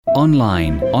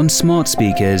online, on smart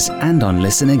speakers and on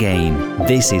Listen Again.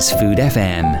 This is Food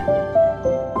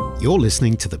FM. You're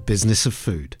listening to The Business of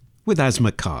Food with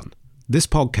Asma Khan. This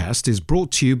podcast is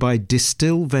brought to you by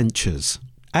Distill Ventures.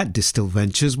 At Distill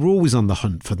Ventures, we're always on the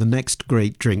hunt for the next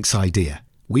great drinks idea.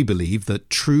 We believe that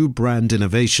true brand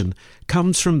innovation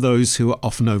comes from those who are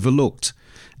often overlooked.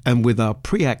 And with our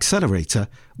Pre-Accelerator,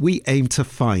 we aim to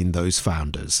find those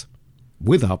founders.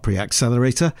 With our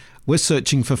Pre-Accelerator, we're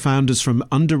searching for founders from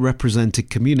underrepresented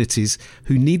communities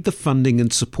who need the funding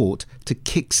and support to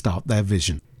kickstart their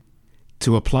vision.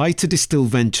 To apply to Distill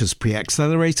Ventures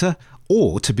Pre-Accelerator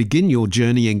or to begin your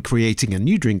journey in creating a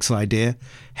new drinks idea,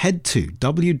 head to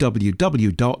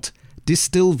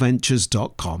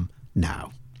www.distillventures.com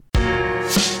now.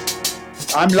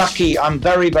 I'm lucky, I'm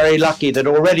very, very lucky that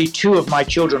already 2 of my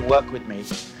children work with me.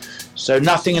 So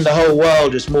nothing in the whole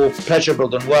world is more pleasurable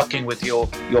than working with your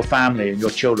family and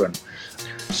your children.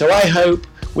 So I hope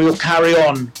we'll carry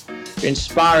on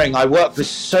inspiring. I work with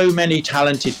so many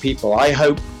talented people. I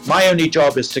hope my only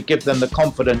job is to give them the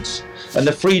confidence and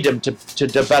the freedom to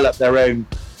develop their own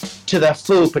to their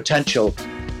full potential.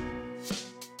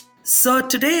 So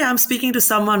today I'm speaking to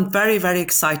someone very, very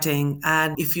exciting.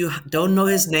 And if you don't know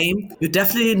his name, you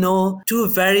definitely know 2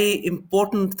 very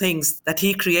important things that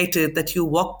he created that you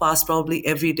walk past probably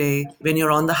every day when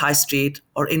you're on the high street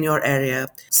or in your area.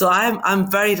 So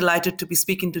I'm very delighted to be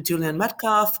speaking to Julian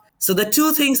Metcalf. So the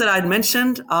 2 things that I'd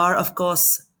mentioned are, of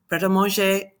course, Pret A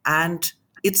Manger and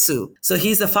Itsu. So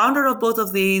he's the founder of both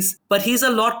of these, but he's a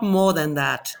lot more than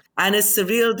that. And it's a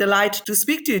real delight to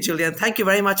speak to you, Julian. Thank you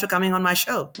very much for coming on my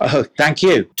show. Oh, thank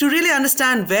you. To really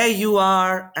understand where you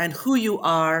are and who you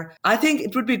are, I think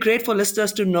it would be great for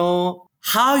listeners to know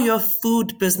how your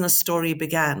food business story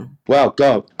began. Well,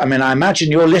 God, I imagine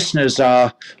your listeners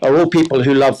are all people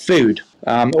who love food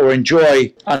or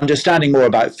enjoy understanding more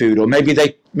about food, or maybe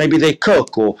they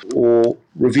cook or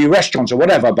review restaurants or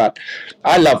whatever. But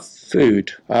I love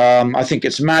food. I think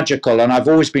it's magical, and I've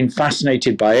always been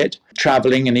fascinated by it,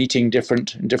 traveling and eating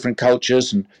different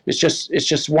cultures, and it's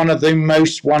just one of the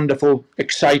most wonderful,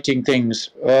 exciting things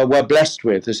we're blessed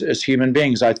with as human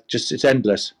beings. It's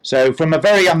endless. So from a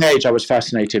very young age, I was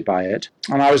fascinated by it,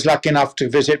 and I was lucky enough to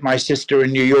visit my sister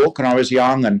in New York when I was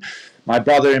young, and my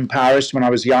brother in Paris when I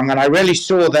was young, and I really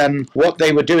saw then what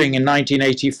they were doing in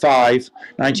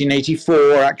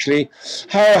 1984 actually,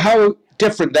 how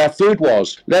different their food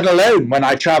was, let alone when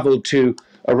I traveled to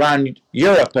around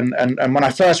Europe and when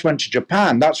I first went to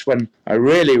Japan. That's when I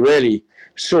really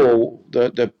saw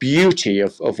the beauty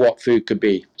of what food could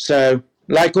be. So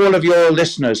like all of your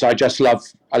listeners, I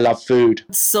love food.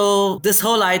 So this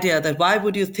whole idea that why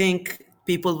would you think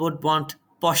people would want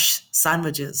posh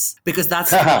sandwiches? Because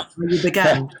that's how you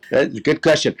began. That's a good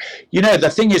question. The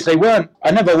thing is, I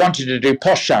never wanted to do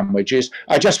posh sandwiches.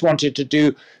 I just wanted to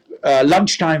do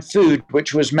lunchtime food,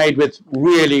 which was made with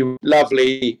really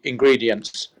lovely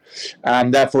ingredients.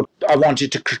 And therefore, I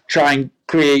wanted to try and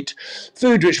create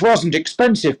food which wasn't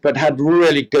expensive, but had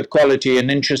really good quality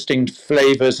and interesting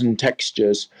flavors and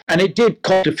textures. And it did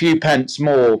cost a few pence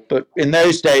more. But in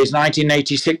those days,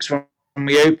 1986, when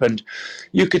we opened,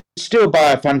 you could still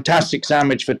buy a fantastic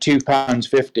sandwich for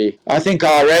 £2.50. I think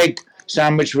our egg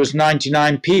sandwich was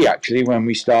 99p actually when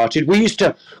we started. We used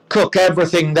to cook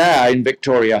everything there in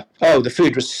Victoria. Oh, the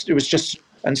food was just,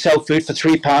 and sell food for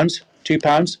 £3,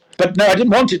 £2. But no, I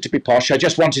didn't want it to be posh. I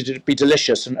just wanted it to be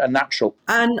delicious and natural.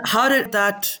 And how did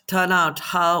that turn out?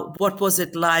 What was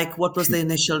it like? What was the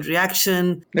initial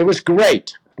reaction? It was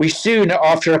great. We soon,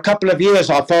 after a couple of years,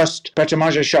 our first Pret A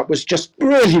Manger shop was just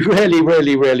really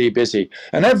busy.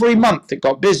 And every month it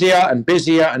got busier and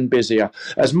busier and busier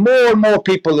as more and more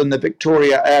people in the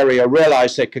Victoria area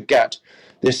realised they could get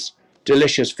this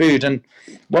delicious food. And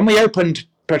when we opened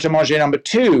Pret A Manger number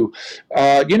 2,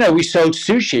 we sold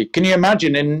sushi. Can you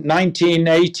imagine, in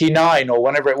 1989 or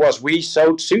whenever it was, we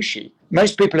sold sushi.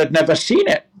 Most people had never seen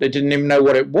it. They didn't even know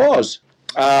what it was.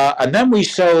 And then we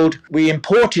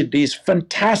imported these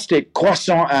fantastic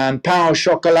croissants and pain au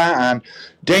chocolat and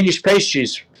Danish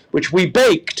pastries, which we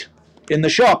baked in the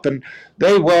shop, and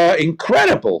they were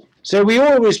incredible. So we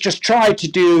always just tried to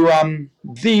do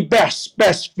the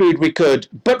best food we could,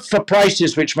 but for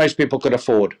prices which most people could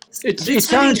afford. It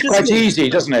sounds quite easy,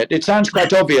 doesn't it? It sounds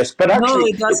quite obvious, but actually... No,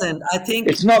 it doesn't. I think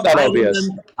it's not that obvious.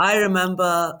 I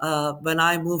remember when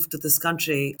I moved to this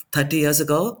country 30 years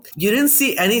ago, you didn't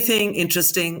see anything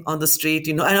interesting on the street,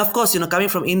 and of course, coming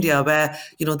from India where,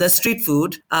 there's street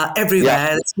food everywhere,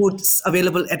 there's food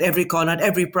available at every corner, at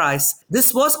every price.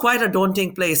 This was quite a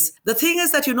daunting place. The thing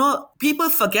is that,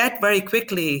 people forget very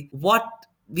quickly what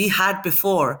we had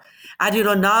before.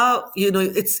 And, now,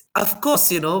 it's, of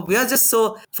course, we are just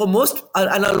so, for most,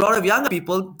 and a lot of younger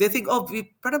people, they think, oh,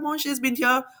 Pret a Manger has been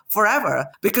here forever.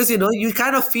 Because, you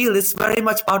kind of feel it's very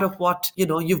much part of what,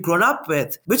 you've grown up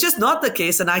with, which is not the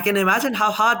case. And I can imagine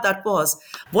how hard that was.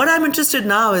 What I'm interested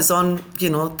now is on,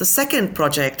 the second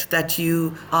project that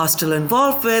you are still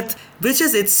involved with, which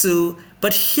is Itsu.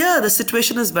 But here, the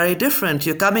situation is very different.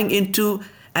 You're coming into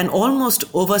an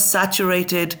almost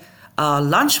oversaturated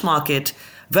lunch market,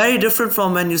 very different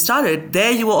from when you started.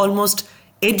 There you were almost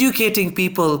educating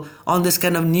people on this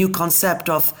kind of new concept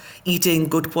of eating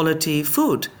good quality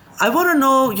food. I want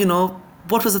to know,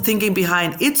 what was the thinking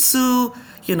behind Itsu,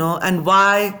 and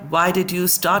why did you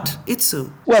start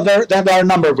Itsu? Well, there are a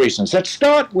number of reasons. Let's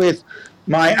start with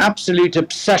my absolute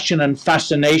obsession and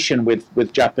fascination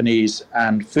with Japanese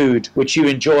and food, which you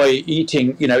enjoy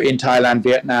eating, in Thailand,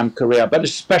 Vietnam, Korea, but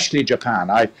especially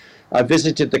Japan. I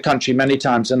visited the country many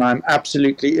times, and I'm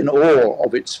absolutely in awe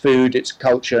of its food, its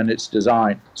culture, and its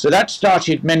design. So that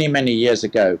started many, many years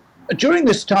ago. During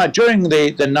this time, during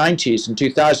the 90s and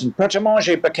 2000, Pret a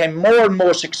Manger became more and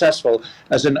more successful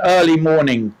as an early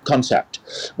morning concept.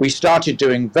 We started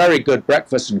doing very good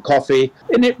breakfast and coffee,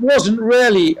 and it wasn't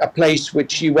really a place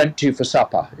which you went to for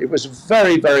supper. It was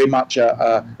very, very much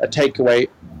a takeaway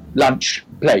lunch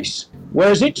place.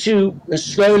 Whereas Itsu has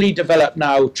slowly developed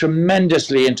now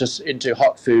tremendously into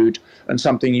hot food and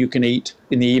something you can eat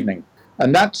in the evening.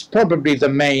 And that's probably the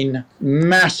main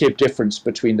massive difference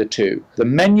between the two. The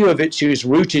menu of Itsu is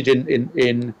rooted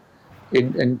in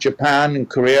Japan and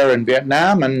Korea and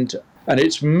Vietnam, and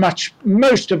it's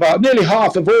nearly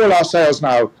half of all our sales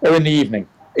now are in the evening.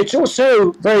 It's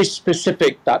also very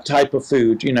specific, that type of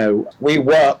food. We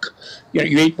work, you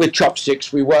eat with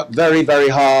chopsticks. We work very, very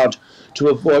hard to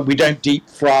avoid, we don't deep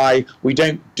fry, we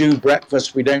don't do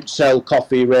breakfast, we don't sell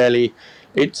coffee really.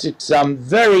 It's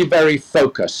very, very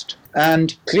focused.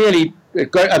 And clearly, a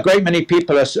great many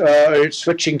people are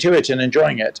switching to it and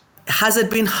enjoying it. Has it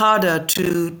been harder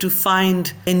to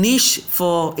find a niche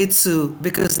for Itsu?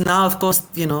 Because now, of course,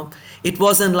 it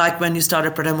wasn't like when you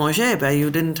started Pret a Manger, where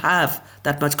you didn't have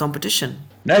that much competition.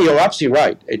 No, you're absolutely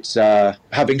right. It's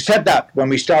having said that, when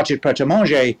we started Pret a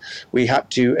Manger, we had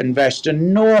to invest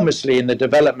enormously in the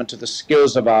development of the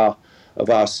skills of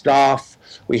our staff.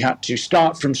 We had to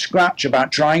start from scratch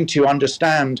about trying to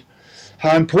understand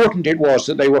how important it was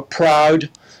that they were proud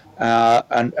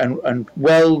and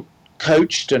well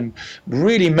coached and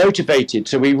really motivated.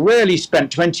 So we really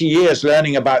spent 20 years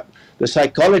learning about the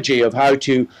psychology of how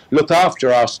to look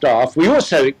after our staff. We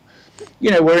also,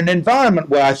 we're in an environment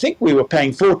where I think we were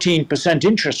paying 14%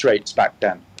 interest rates back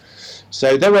then.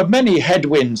 So there were many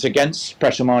headwinds against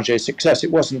Pret a Manger's success. It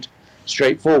wasn't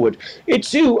straightforward.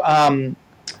 Itsu's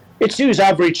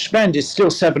average spend is still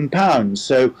 £7.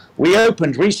 So we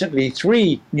opened recently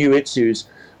 3 new Itsus,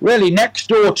 really next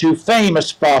door to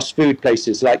famous fast food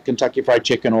places like Kentucky Fried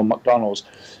Chicken or McDonald's.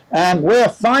 And we're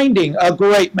finding a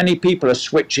great many people are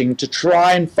switching to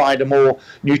try and find a more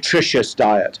nutritious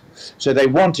diet. So they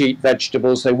want to eat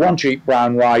vegetables, they want to eat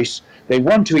brown rice, they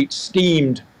want to eat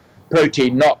steamed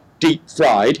protein, not deep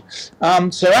fried.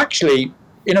 So actually,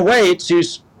 in a way,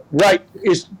 Itsu's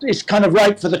is kind of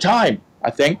right for the time, I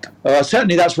think.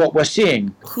 Certainly that's what we're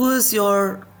seeing. Who is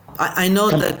your... I know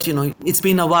that, it's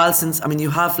been a while since, you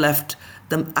have left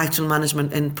the actual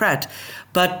management in Pret,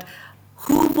 but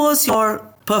who was your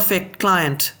perfect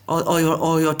client or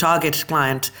your target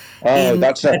client?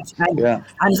 That's it. Yeah.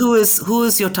 And who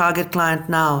is your target client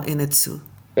now in Itsu?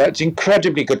 That's an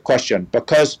incredibly good question,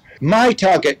 because my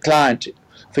target client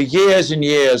for years and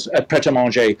years at Pret a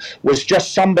Manger was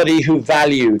just somebody who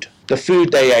valued the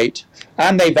food they ate,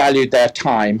 and they valued their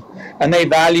time, and they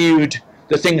valued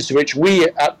the things which we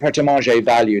at Pret a Manger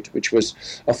valued, which was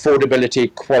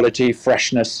affordability, quality,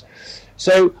 freshness.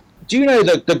 So do you know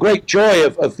the great joy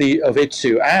of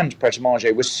Itsu and Pret a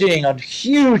Manger was seeing a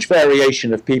huge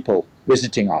variation of people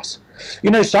visiting us.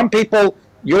 Some people,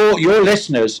 your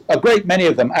listeners, a great many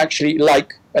of them actually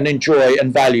like and enjoy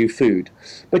and value food.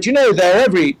 But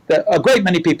a great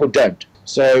many people don't.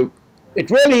 So it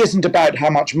really isn't about how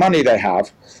much money they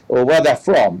have or where they're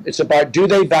from. It's about, do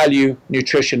they value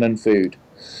nutrition and food?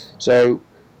 So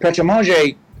Pret a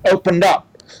Manger opened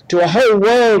up to a whole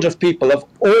world of people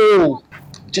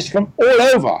just from all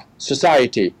over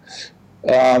society,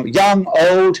 young,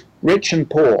 old, rich and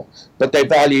poor, but they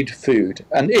valued food.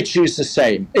 And Itsu's the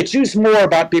same. Itsu's more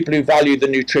about people who value the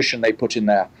nutrition they put in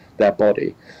their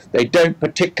body. They don't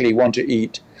particularly want to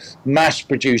eat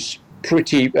mass-produced,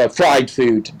 pretty fried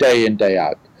food day in, day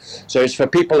out. So it's for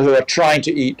people who are trying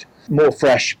to eat more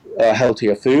fresh,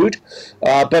 healthier food,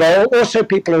 but also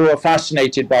people who are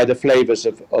fascinated by the flavors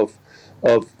of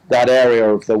that area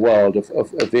of the world,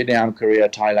 of Vietnam, Korea,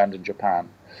 Thailand, and Japan.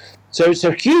 So it's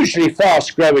a hugely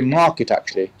fast-growing market,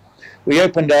 actually. We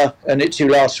opened an Itsu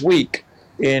last week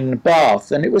in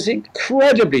Bath, and it was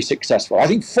incredibly successful. I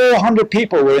think 400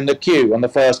 people were in the queue on the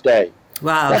first day.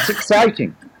 Wow. That's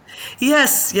exciting.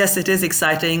 Yes, it is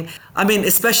exciting. I mean,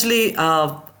 especially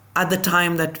at the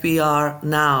time that we are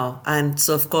now. And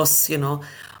so, of course,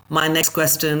 my next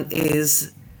question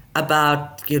is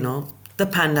about, the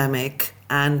pandemic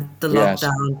and the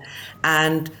lockdown. Yes.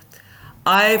 And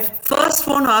I first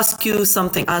want to ask you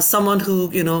something as someone who,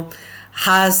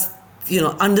 has,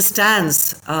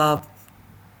 understands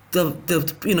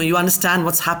you understand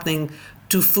what's happening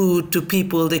to food, to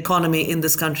people, the economy in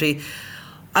this country.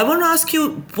 I want to ask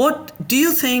you, what do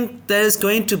you think there is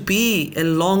going to be a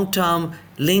long-term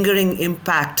lingering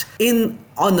impact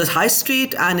on the high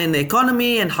street and in the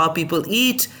economy and how people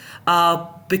eat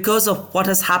because of what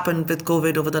has happened with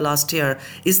COVID over the last year?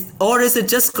 Or is it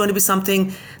just going to be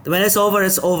something, when it's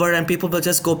over and people will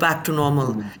just go back to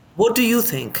normal? What do you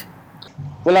think?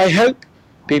 Well, I hope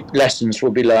lessons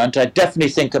will be learned. I definitely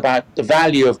think about the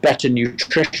value of better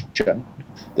nutrition.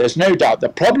 There's no doubt the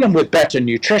problem with better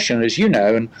nutrition, as you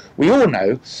know, and we all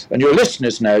know, and your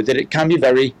listeners know, that it can be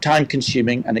very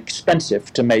time-consuming and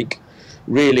expensive to make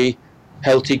really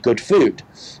healthy, good food.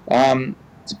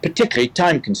 It's particularly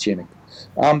time-consuming.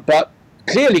 But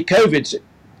clearly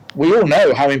we all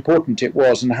know how important it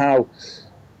was and how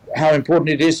important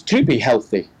it is to be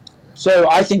healthy. So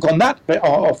I think on that,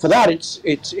 for that,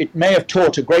 it may have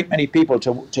taught a great many people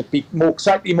to be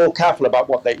slightly more careful about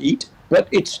what they eat. But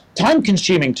it's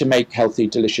time-consuming to make healthy,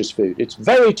 delicious food. It's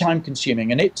very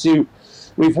time-consuming, and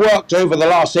we've worked over the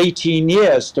last 18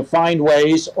 years to find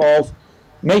ways of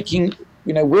making.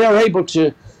 We are able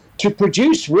to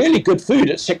produce really good food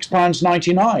at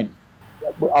 £6.99.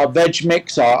 Our veg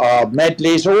mix, our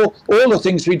medleys, all the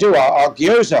things we do, our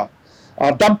gyoza,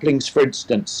 our dumplings, for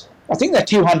instance. I think they're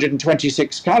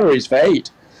 226 calories for 8.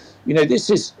 This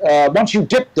is once you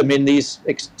dip them in these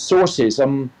sauces.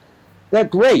 They're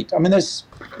great. I mean,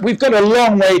 we've got a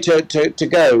long way to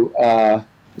go.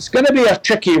 It's going to be a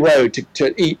tricky road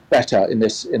to eat better in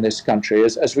this country,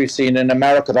 as we've seen in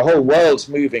America. The whole world's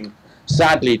moving,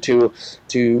 sadly, to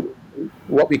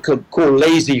what we could call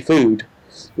lazy food,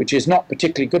 which is not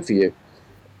particularly good for you.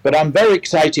 But I'm very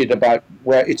excited about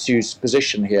where Itsu's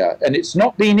position here, and it's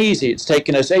not been easy. It's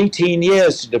taken us 18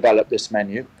 years to develop this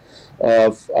menu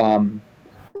of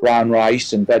brown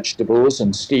rice and vegetables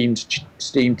and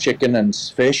steamed chicken and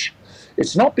fish.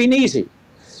 It's not been easy.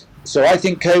 So I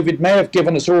think COVID may have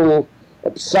given us all,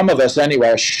 some of us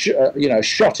anyway, a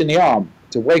shot in the arm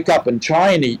to wake up and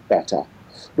try and eat better,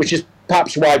 which is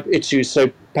perhaps why Itsu's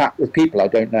so packed with people. I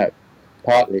don't know,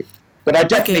 partly. But I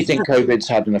definitely think COVID's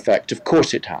had an effect. Of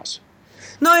course it has.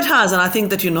 No, it has. And I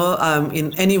think that,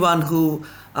 in anyone who,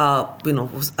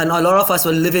 and a lot of us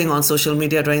were living on social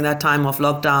media during that time of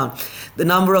lockdown, the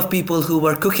number of people who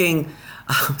were cooking,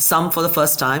 some for the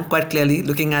first time, quite clearly,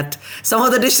 looking at some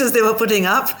of the dishes they were putting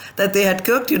up that they had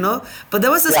cooked, But there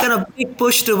was this kind of big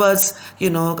push towards,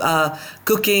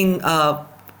 cooking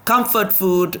comfort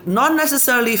food, not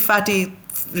necessarily fatty,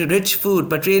 rich food,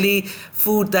 but really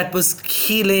food that was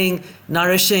healing,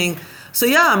 nourishing. So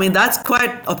that's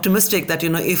quite optimistic that,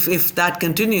 if that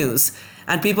continues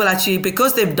and people actually,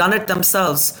 because they've done it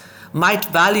themselves, might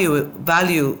value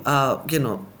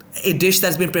a dish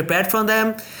that's been prepared for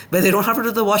them, where they don't have to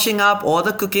do the washing up or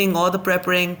the cooking or the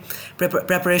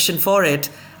preparation for it.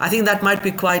 I think that might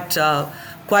be quite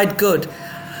good.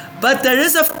 But there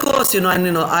is, of course,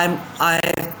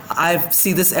 I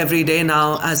see this every day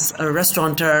now as a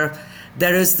restaurateur.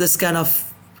 There is this kind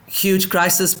of huge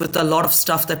crisis with a lot of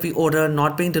stuff that we order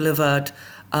not being delivered.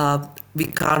 We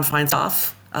can't find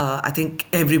staff. I think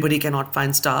everybody cannot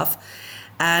find staff.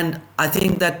 And I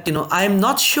think that, I'm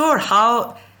not sure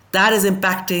how that is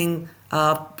impacting,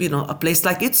 a place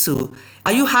like Itsu.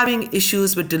 Are you having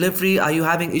issues with delivery? Are you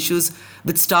having issues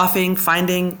with staffing,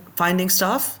 finding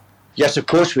staff? Yes, of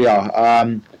course we are.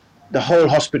 The whole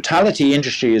hospitality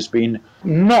industry has been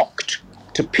knocked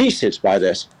to pieces by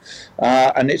this.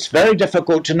 And it's very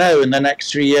difficult to know in the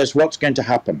next 3 years what's going to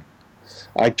happen.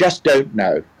 I just don't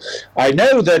know. I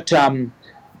know that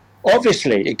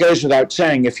obviously it goes without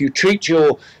saying, if you treat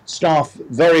your staff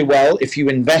very well, if you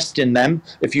invest in them,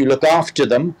 if you look after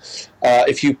them,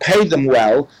 if you pay them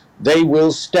well, they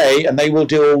will stay and they will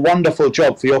do a wonderful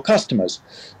job for your customers.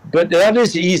 But that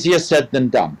is easier said than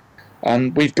done.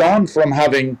 And we've gone from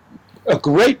having a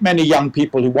great many young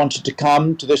people who wanted to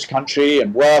come to this country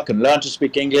and work and learn to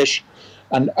speak English,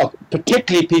 and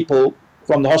particularly people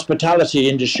from the hospitality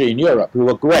industry in Europe who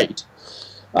are great,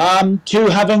 to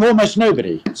having almost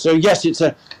nobody. So yes, it's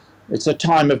a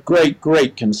time of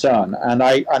great concern, and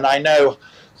I know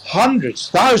hundreds,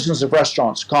 thousands of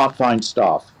restaurants can't find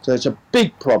staff. So it's a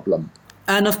big problem.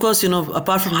 And of course,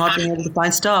 apart from not being able to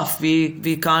find staff,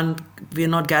 we're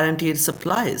not guaranteed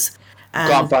supplies.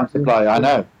 Can't find supply, I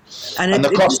know. And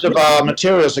the cost of our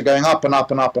materials are going up and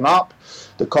up and up and up.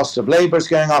 The cost of labour is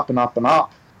going up and up and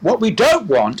up. What we don't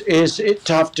want is it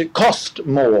to have to cost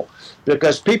more,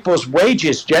 because people's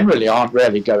wages generally aren't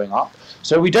really going up.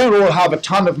 So we don't all have a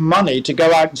ton of money to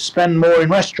go out and spend more in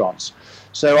restaurants.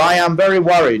 So I am very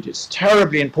worried. It's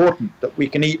terribly important that we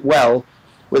can eat well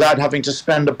without having to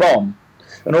spend a bomb.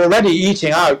 And already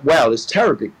eating out well is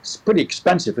it's pretty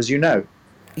expensive, as you know.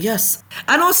 Yes.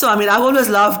 And also, I've always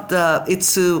loved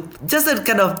Itsu, just that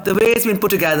kind of the way it's been put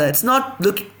together. It's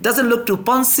doesn't look too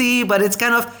poncy, but it's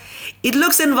it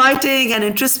looks inviting and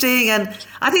interesting. And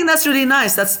I think that's really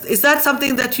nice. Is that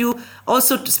something that you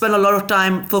also spend a lot of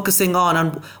time focusing on?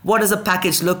 And what does a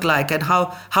package look like, and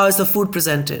how is the food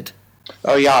presented?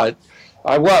 Oh, yeah.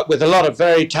 I work with a lot of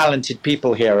very talented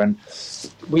people here, and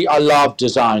I love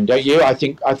design, don't you? I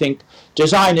think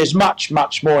design is much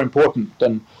more important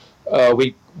than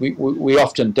we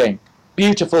often think.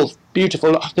 Beautiful.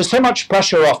 There's so much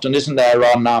pressure often, isn't there,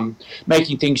 on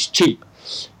making things cheap,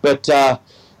 but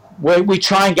we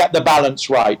try and get the balance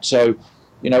right. So,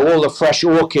 all the fresh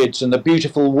orchids and the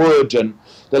beautiful wood and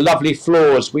the lovely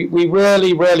floors. We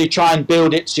really try and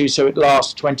build it so it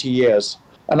lasts 20 years.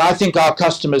 And I think our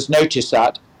customers notice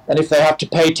that. And if they have to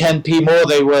pay 10p more,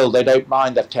 they will. They don't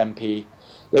mind that 10p.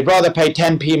 They'd rather pay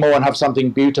 10p more and have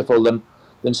something beautiful than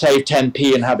save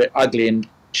 10p and have it ugly and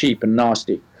cheap and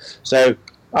nasty. So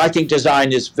I think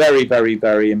design is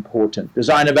very important.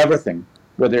 Design of everything,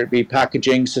 whether it be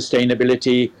packaging,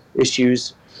 sustainability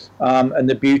issues, and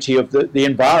the beauty of the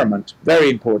environment. Very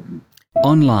important.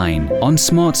 Online, on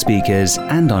smart speakers,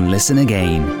 and on Listen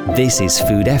Again. This is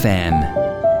Food FM.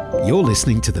 You're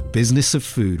listening to The Business of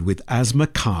Food with Asma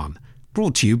Khan,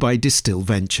 brought to you by Distill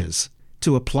Ventures.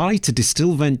 To apply to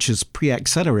Distill Ventures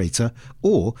Pre-Accelerator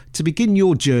or to begin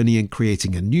your journey in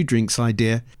creating a new drinks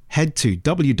idea, head to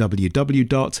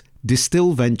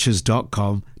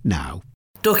www.distillventures.com now.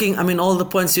 Talking, all the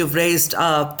points you've raised,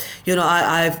 I've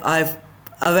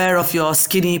aware of your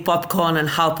skinny popcorn and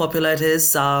how popular it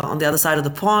is on the other side of the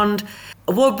pond.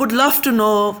 Would love to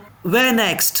know where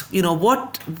next.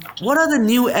 What are the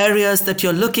new areas that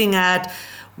you're looking at?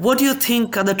 What do you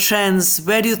think are the trends?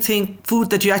 Where do you think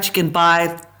food that you actually can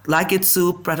buy, like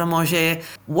Itsu, Pret-a-Manger,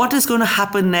 what is going to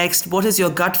happen next? What is your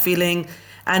gut feeling?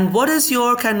 And what is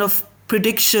your kind of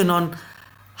prediction on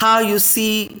how you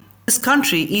see this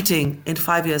country eating in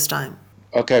 5 years' time?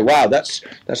 Okay, wow, that's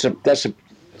a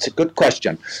good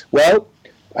question. Well,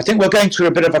 I think we're going through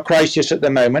a bit of a crisis at the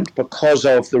moment because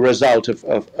of the result of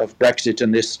Brexit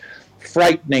and this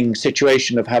frightening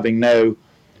situation of having no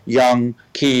young,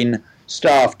 keen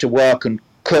staff to work and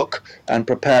cook and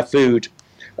prepare food.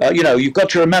 You've got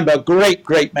to remember, a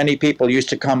great many people used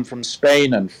to come from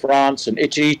Spain and France and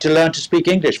Italy to learn to speak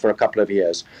English for a couple of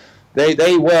years. They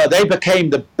became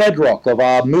the bedrock of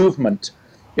our movement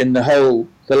in the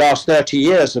last 30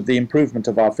 years of the improvement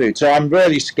of our food. So I'm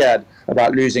really scared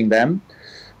about losing them.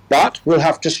 But we'll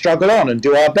have to struggle on and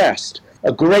do our best.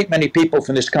 A great many people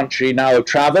from this country now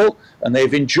travel, and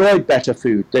they've enjoyed better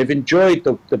food. They've enjoyed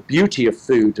the beauty of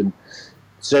food, and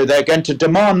so they're going to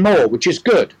demand more, which is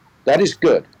good. That is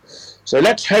good. So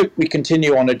let's hope we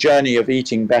continue on a journey of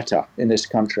eating better in this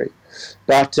country.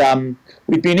 But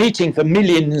we've been eating for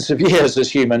millions of years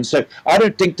as humans, so I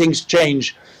don't think things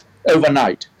change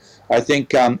overnight. I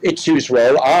think Itsu's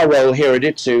role, our role here at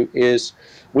Itsu, is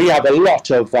we have a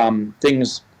lot of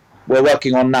things we're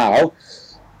working on now.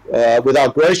 With our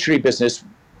grocery business,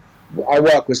 I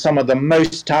work with some of the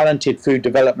most talented food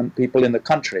development people in the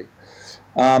country.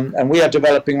 And we are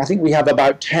developing, I think we have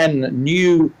about 10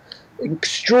 new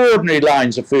extraordinary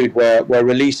lines of food we're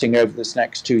releasing over this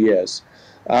next 2 years.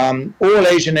 All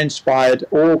Asian inspired,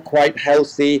 all quite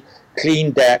healthy, clean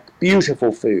deck,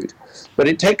 beautiful food. But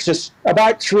it takes us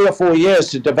about 3 or 4 years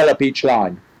to develop each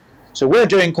line. So we're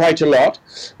doing quite a lot.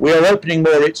 We are opening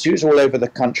more Itsus all over the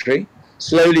country,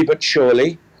 slowly but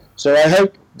surely. So I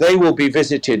hope they will be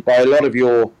visited by a lot of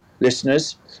your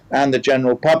listeners and the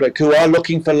general public who are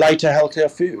looking for lighter, healthier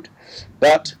food.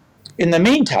 But in the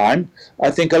meantime, I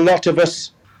think a lot of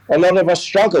us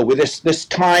struggle with this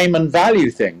time and value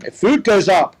thing. If food goes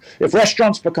up, if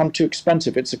restaurants become too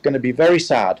expensive, it's going to be very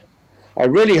sad. I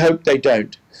really hope they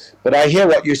don't. But I hear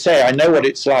what you say. I know what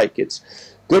it's like.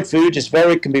 Good food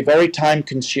can be very time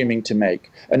consuming to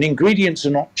make, and ingredients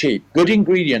are not cheap. Good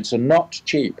ingredients are not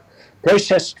cheap.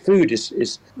 Processed food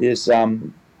is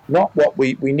not what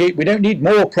we need. We don't need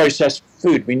more processed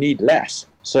food. We need less.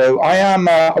 So I am,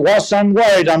 whilst I'm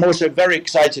worried, I'm also very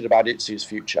excited about Itsu's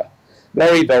future.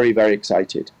 Very, very, very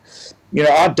excited. You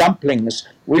know, our dumplings,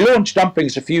 we launched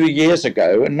dumplings a few years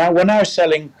ago, and now we're now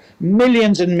selling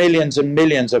millions and millions and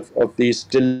millions of these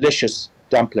delicious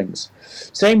dumplings.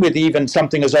 Same with even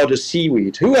something as odd as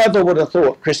seaweed. Whoever would have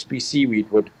thought crispy seaweed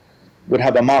would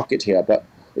have a market here, but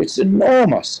it's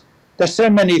enormous. There's so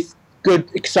many good,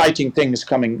 exciting things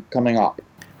coming up.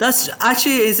 That's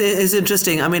actually is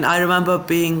interesting. I mean, I remember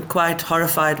being quite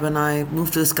horrified when I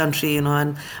moved to this country, you know,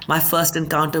 and my first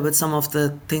encounter with some of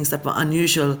the things that were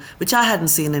unusual, which I hadn't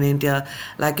seen in India,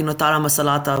 like, you know, tara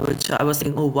masalata, which I was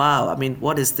thinking, oh, wow, I mean,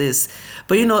 what is this?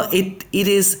 But, you know, it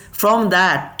is from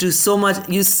that to so much,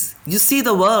 you see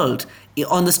the world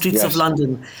on the streets of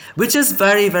London, which is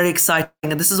very, very exciting.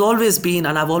 And this has always been,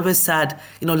 and I've always said,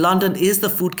 you know, London is the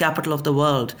food capital of the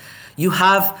world. You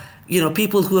have, you know,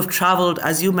 people who have traveled,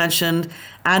 as you mentioned,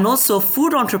 and also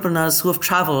food entrepreneurs who have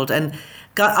traveled and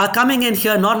are coming in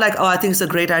here, not like, oh, I think it's a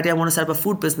great idea, I want to set up a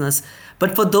food business,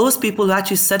 but for those people who are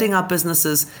actually setting up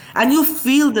businesses. And you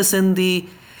feel this in the,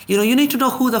 you know, you need to know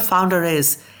who the founder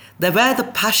is, where the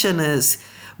passion is,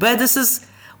 where this is.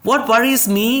 What worries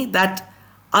me that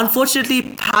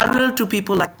unfortunately parallel to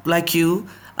people like you,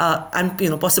 and, you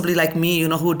know, possibly like me, you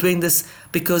know, who are doing this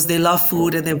because they love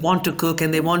food and they want to cook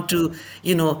and they want to,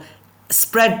 you know,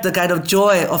 spread the kind of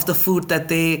joy of the food that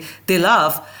they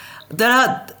love. There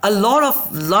are a lot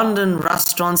of London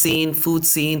restaurant scene, food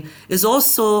scene is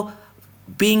also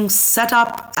being set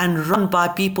up and run by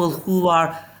people who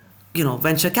are, you know,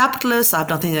 venture capitalists. I have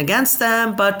nothing against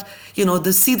them, but, you know,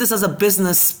 they see this as a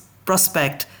business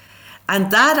prospect.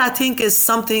 And that, I think, is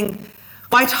something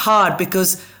quite hard,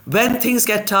 because when things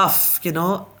get tough, you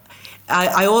know,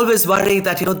 I always worry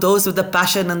that, you know, those with the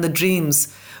passion and the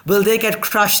dreams, will they get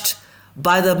crushed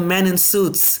by the men in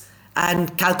suits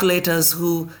and calculators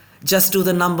who just do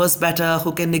the numbers better,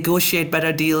 who can negotiate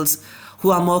better deals,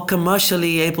 who are more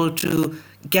commercially able to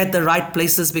get the right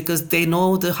places because they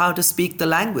know how to speak the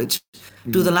language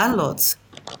to the landlords?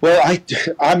 Well,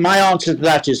 my answer to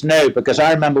that is no, because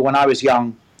I remember when I was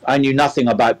young, I knew nothing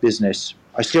about business.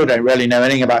 I still don't really know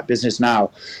anything about business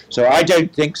now. So I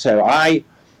don't think so. I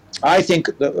think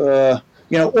that,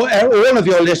 you know, all of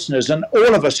your listeners and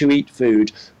all of us who eat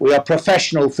food, we are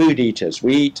professional food eaters.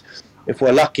 We eat, if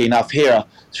we're lucky enough here,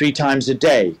 3 times a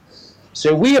day.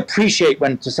 So we appreciate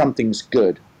when something's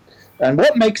good. And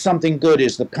what makes something good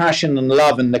is the passion and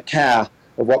love and the care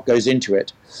of what goes into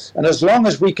it. And as long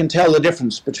as we can tell the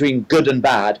difference between good and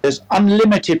bad, there's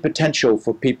unlimited potential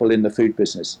for people in the food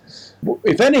business.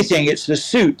 If anything, it's the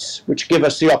suits which give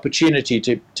us the opportunity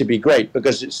to be great,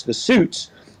 because it's the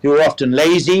suits who are often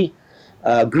lazy,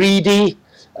 greedy,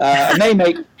 and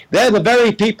they're the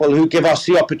very people who give us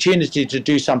the opportunity to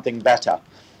do something better.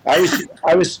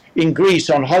 I was in Greece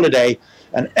on holiday,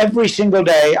 and every single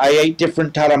day I ate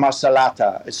different tara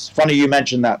masalata. It's funny you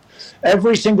mentioned that.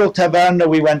 Every single taverna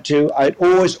we went to, I'd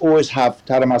always have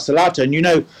tara masalata. And you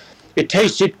know, it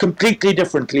tasted completely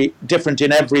different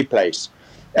in every place.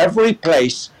 Every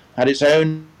place had its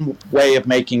own way of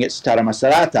making its tara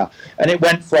masalata. And it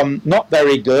went from not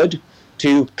very good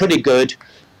to pretty good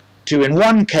to, in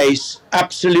one case,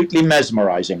 absolutely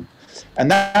mesmerizing. And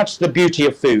that's the beauty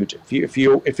of food. If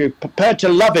you're prepared to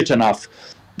love it enough,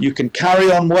 you can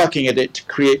carry on working at it to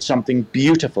create something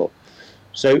beautiful.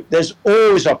 So there's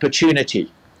always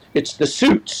opportunity. It's the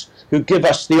suits who give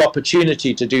us the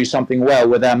opportunity to do something well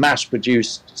with their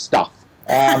mass-produced stuff.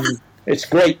 It's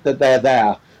great that they're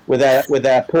there with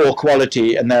their poor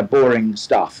quality and their boring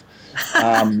stuff.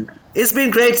 It's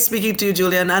been great speaking to you,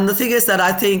 Julian. And the thing is that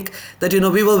I think that, you know,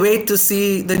 we will wait to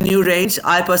see the new range.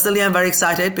 I personally am very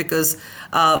excited because,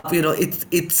 you know,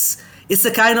 it's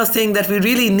the kind of thing that we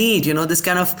really need, you know, this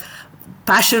kind of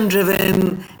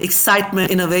passion-driven,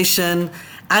 excitement, innovation,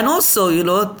 and also, you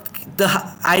know, the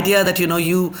idea that, you know,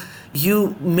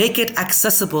 you make it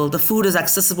accessible. The food is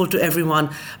accessible to everyone,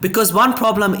 because one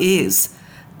problem is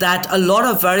that a lot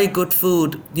of very good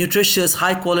food, nutritious,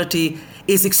 high quality,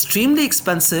 is extremely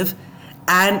expensive,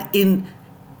 and in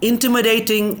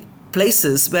intimidating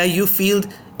places where you feel,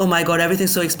 oh my God,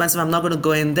 everything's so expensive, I'm not going to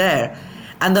go in there.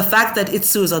 And the fact that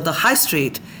Itsu is on the high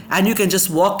street and you can just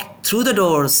walk through the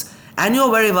doors and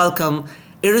you're very welcome,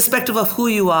 irrespective of who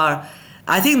you are.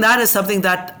 I think that is something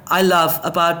that I love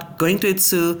about going to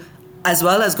Itsu as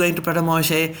well as going to Pret A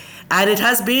Manger. And it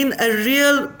has been a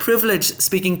real privilege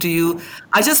speaking to you.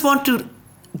 I just want to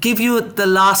give you the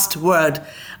last word,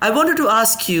 I wanted to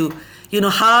ask you,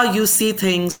 how you see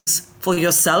things for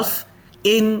yourself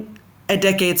in a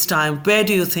decade's time. Where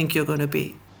do you think you're going to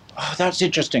be? Oh, that's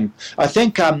interesting. I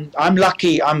think I'm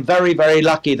lucky. I'm very, very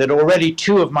lucky that already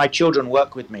 2 of my children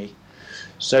work with me.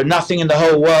 So nothing in the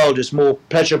whole world is more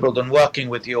pleasurable than working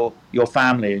with your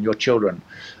family and your children.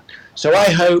 So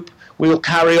I hope we'll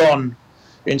carry on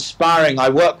inspiring. I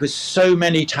work with so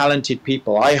many talented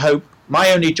people. I hope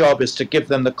my only job is to give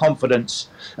them the confidence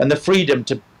and the freedom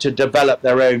to develop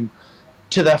their own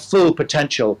to their full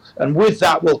potential. And with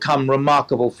that will come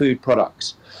remarkable food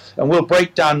products. And we'll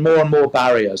break down more and more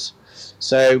barriers.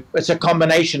 So it's a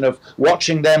combination of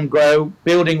watching them grow,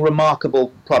 building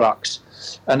remarkable products,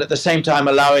 and at the same time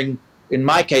allowing, in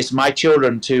my case, my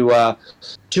children to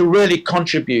really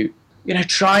contribute,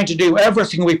 trying to do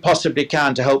everything we possibly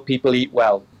can to help people eat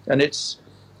well. And it's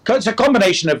a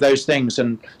combination of those things.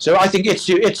 And so I think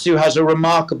Itsu has a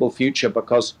remarkable future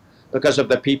because of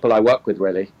the people I work with,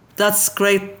 really. That's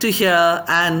great to hear,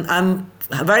 and I'm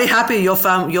very happy you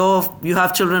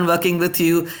have children working with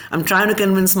you. I'm trying to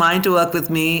convince mine to work with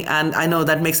me, and I know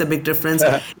that makes a big difference.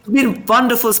 It's been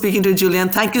wonderful speaking to you, Julian.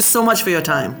 Thank you so much for your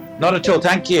time. Not at all.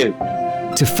 Thank you.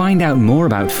 To find out more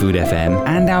about Food FM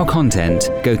and our content,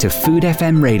 go to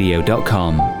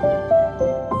foodfmradio.com.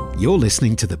 You're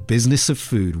listening to The Business of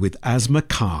Food with Asma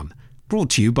Khan,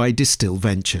 brought to you by Distill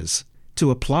Ventures. To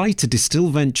apply to Distill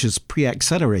Ventures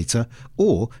Pre-Accelerator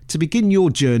or to begin your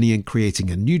journey in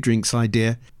creating a new drinks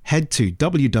idea, head to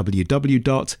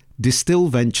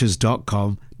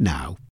www.distillventures.com now.